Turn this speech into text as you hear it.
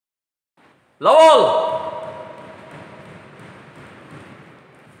Lowell.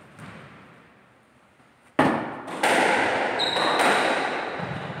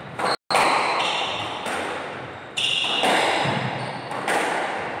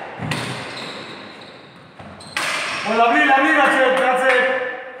 Oh, lovely, Rachit. That's it.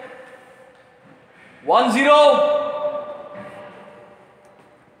 1-0.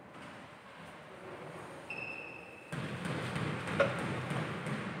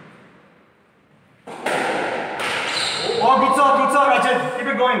 Oh, good serve, Rachit. Keep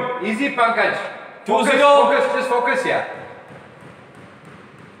it going. Easy, Pankaj. 2-0. Just focus, yeah.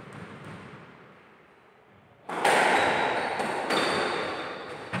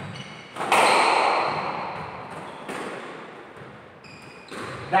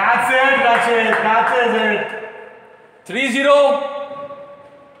 That's it, Rachit. That is it. 3-0.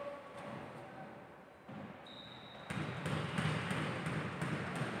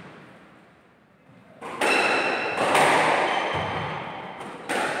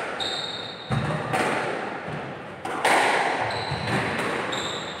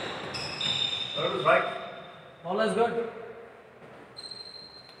 Right. Ball is good.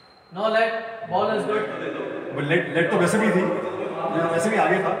 No let. Ball is good. But let तो वैसे भी थी. वैसे भी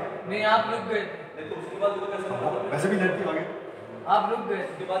आगे था. नहीं आप रुक गए. वैसे भी लेट थी आगे. आप रुक गए.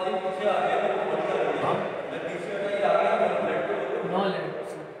 No let.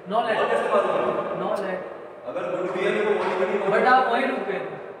 No let. No let. But आप वहीं रुक गए थे.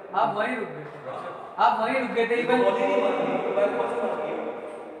 आप वहीं रुक गए थे. आप वहीं रुक गए थे.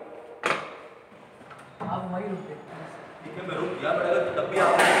 आप वहीं रुक गए. ठीक है मैं रुक गया बट अगर तब भी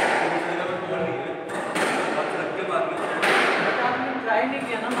आपने बॉल नहीं है आप रख के मार के बट आपने ट्राई नहीं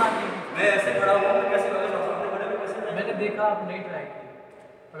किया ना मारने की. मैं ऐसे खड़ा हुआ मैं कैसे लगा सामने खड़े में कैसे मैंने देखा आप नहीं ट्राई किया.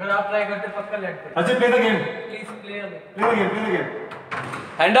 अगर आप ट्राई करते पक्का लेट थे. Rachit, play the game. Please play Play the game.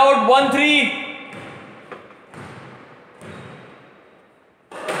 Hand out 1-3.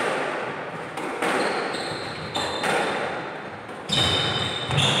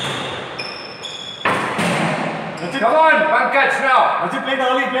 Come on, Pankaj now. Rachit, play it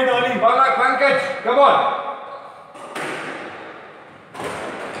early. Pankaj, come on.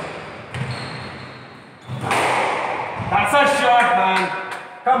 That's a shot, man.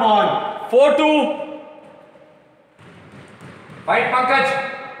 Come on. 4-2. Fight, Pankaj.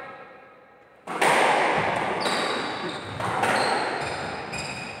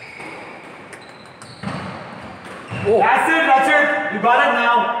 That's it, Rachit. You got it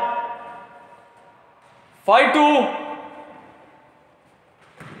now. 5-2.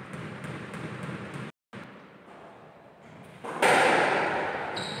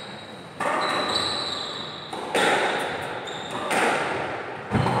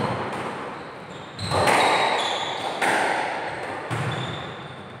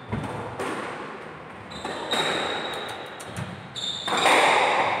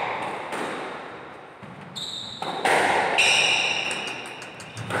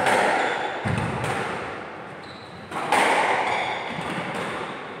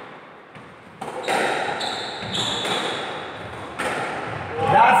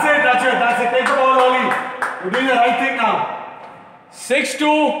 Take the ball early. You're doing the right thing now.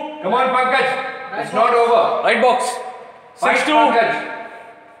 6-2. Come on, Pankaj. It's not over. Right box. Fight, 6-2. Pankaj.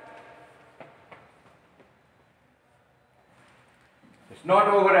 It's not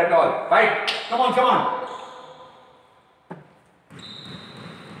over at all. Fight. Come on.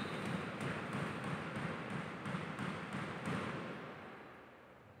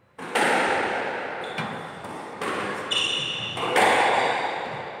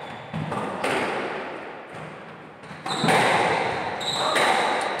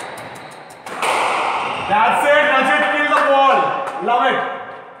 That's it, Rachit, kill the ball. Love it.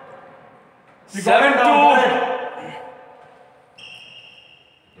 7-2.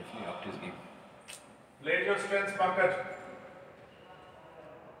 Definitely upped his game. Play your strengths, Pankaj.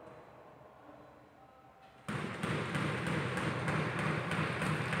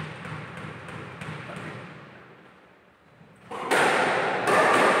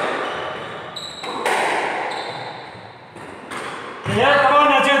 Yeah, come on,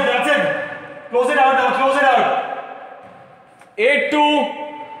 Rachit, that's it. Close it out now, close it out. 8-2.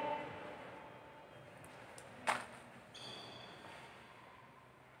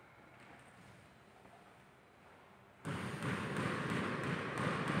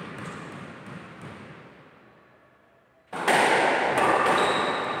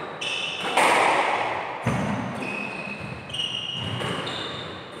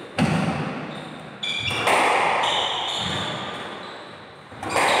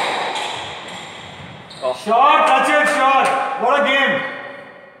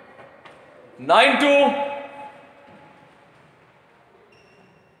 9-2.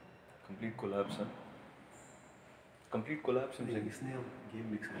 Complete collapse, huh? Complete collapse in second. इसने अब game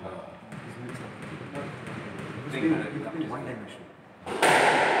mix कर दिया इसने mix Think कर correct. दिया one dimension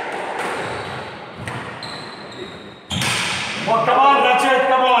Oh, come on, Rachit,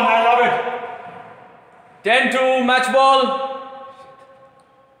 come on, I love it. 10-2, match ball.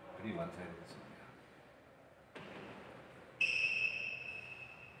 Very one-sided. This one, yeah.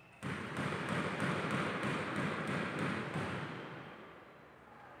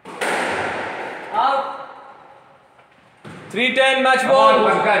 Out. 3-10, match Come on, ball.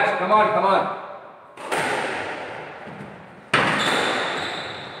 Pankaj. Come on, come on.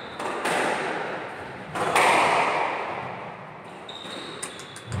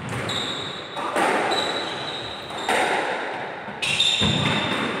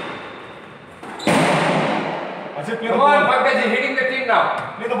 Rachit, play the Come on, ball. Pankaj. You're hitting the thing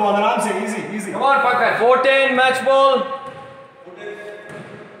now. Play the ball, आराम से, easy, easy. Come on, Pankaj. 4-10, match ball.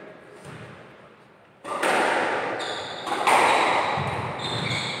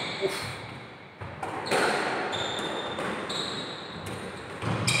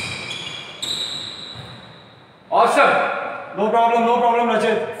 Awesome. No problem,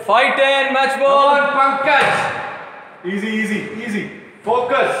 Rachit. 5-10, match Come ball. on, Pankaj. Easy, easy, easy.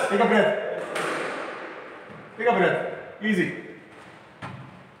 Focus. Take a breath. Take a breath. Easy.